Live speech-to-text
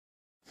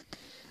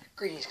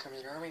Greetings,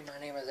 Crimson Army. My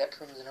name is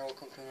Crimson, and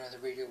welcome to another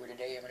video where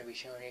today I'm going to be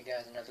showing you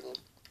guys another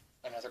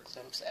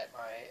glimpse at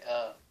my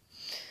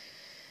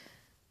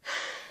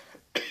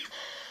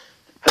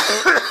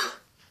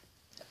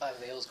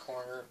Vael's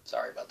Corner.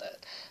 Sorry about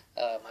that.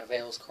 My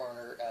Vael's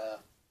Corner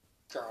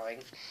drawing.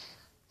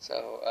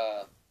 So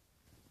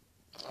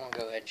I'm going to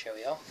go ahead and show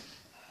y'all.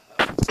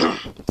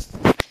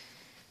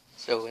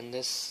 So in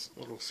this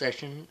little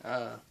session,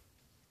 hold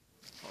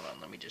on,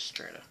 let me just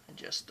try to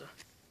adjust the.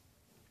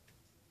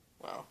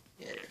 Well,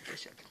 yeah, I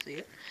guess y'all can see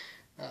it.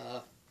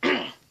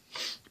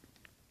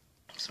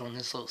 So in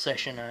this little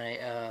session,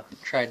 I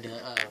tried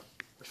to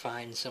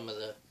refine some of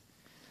the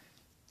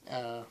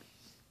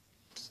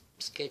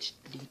sketch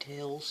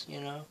details,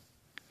 you know.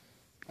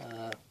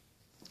 I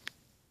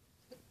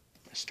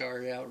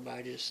started out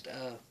by just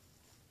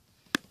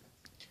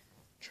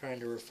trying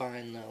to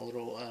refine the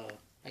little,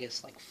 I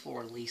guess like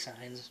fleur-de-lis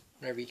signs,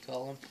 whatever you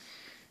call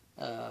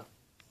them.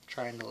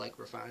 Trying to like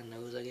refine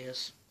those, I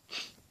guess.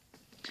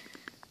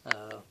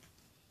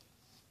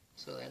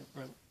 So that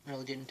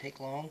really didn't take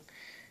long,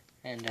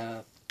 and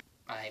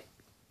I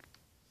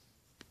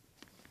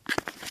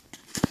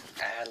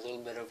had a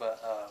little bit of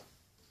a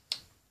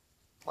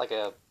like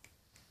a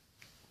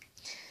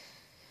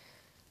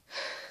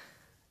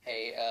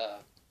I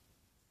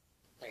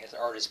guess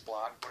artist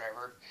block,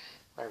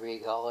 whatever you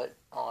call it,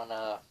 on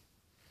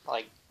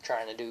like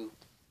trying to do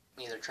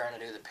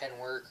the pen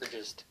work or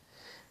just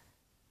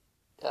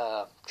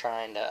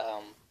trying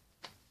to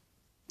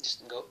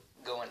just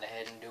going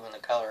ahead and doing the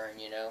coloring,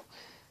 you know.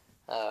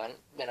 And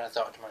then I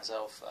thought to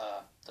myself,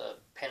 the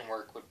pen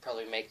work would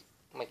probably make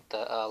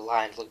the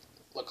lines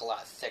look a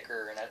lot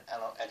thicker, and I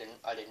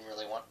didn't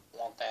really want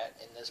that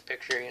in this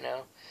picture, you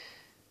know,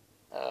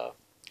 or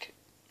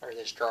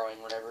this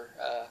drawing, whatever,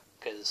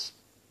 because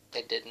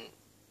it didn't.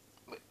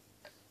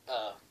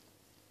 I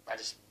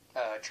just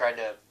tried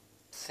to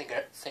think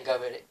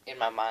of it in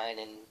my mind,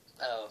 and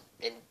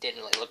it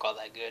didn't really look all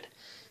that good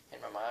in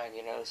my mind,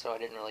 you know. So I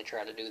didn't really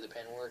try to do the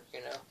pen work,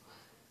 you know.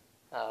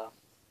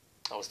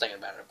 I was thinking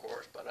about it, of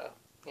course, but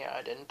yeah,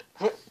 I didn't.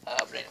 But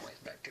anyways,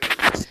 back to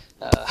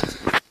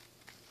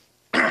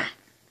it.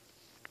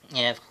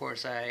 Yeah, of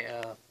course,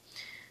 I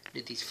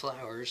did these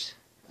flowers.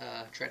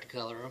 Tried to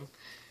color them,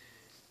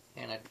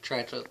 and I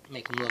tried to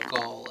make them look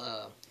all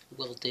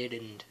wilted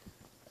and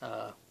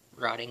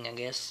rotting, I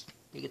guess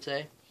you could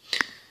say.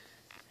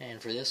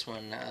 And for this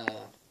one,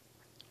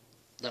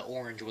 the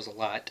orange was a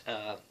lot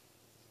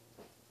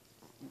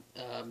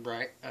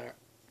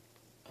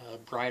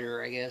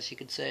brighter, I guess you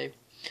could say,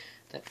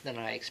 than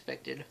I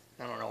expected.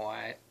 I don't know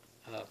why.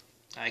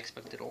 I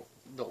expected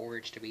the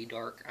orange to be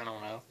dark. I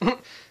don't know.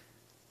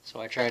 So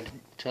I tried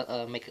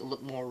to make it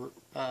look more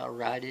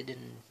rotted,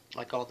 and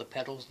like all the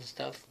petals and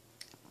stuff.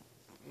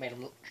 Made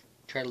them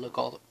try to look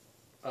all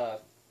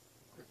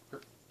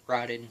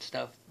rotted and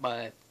stuff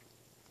by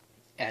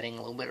adding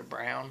a little bit of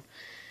brown.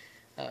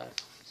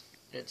 It's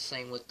the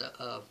same with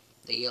the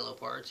yellow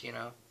parts, you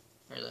know,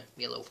 or the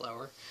yellow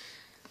flower.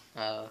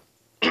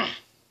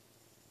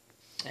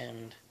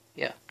 And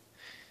yeah,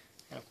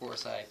 and of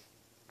course I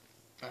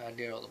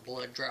did all the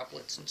blood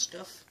droplets and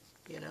stuff,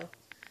 you know,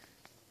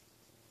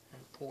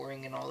 and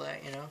pouring and all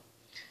that, you know.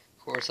 Of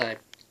course I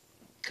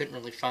couldn't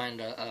really find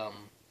a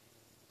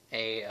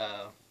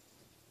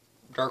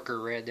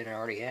darker red than I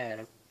already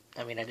had.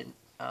 I mean, I didn't.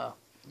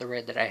 The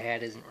red that I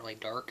had isn't really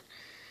dark,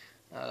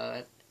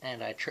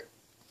 and I tried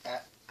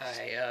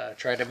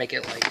to make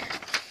it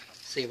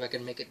see if I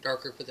can make it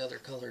darker with other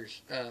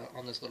colors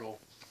on this little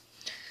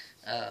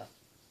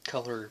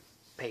color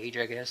page,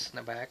 I guess, in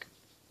the back,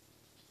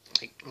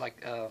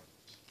 like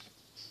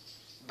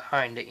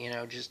behind it, you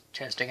know, just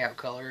testing out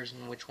colors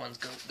and which ones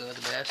go the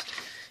best,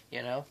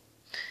 you know.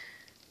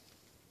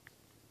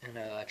 And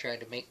I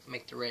tried to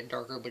make the red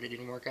darker, but it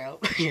didn't work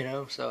out, you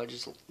know. So I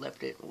just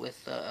left it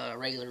with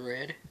regular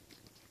red.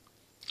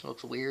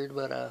 Looks weird,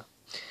 but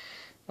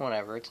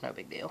whatever, it's no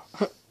big deal.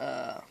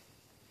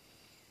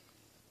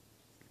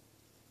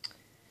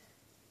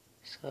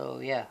 So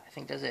yeah, I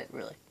think that's it,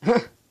 really.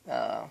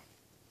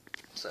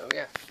 So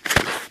yeah.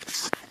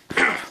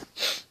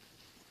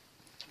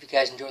 If you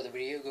guys enjoyed the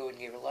video, go ahead and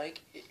give it a like.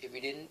 If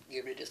you didn't,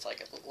 give it a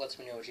dislike. It lets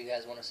me know what you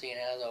guys want to see, and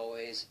as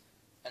always,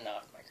 I'm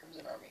not my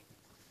Crimson Army.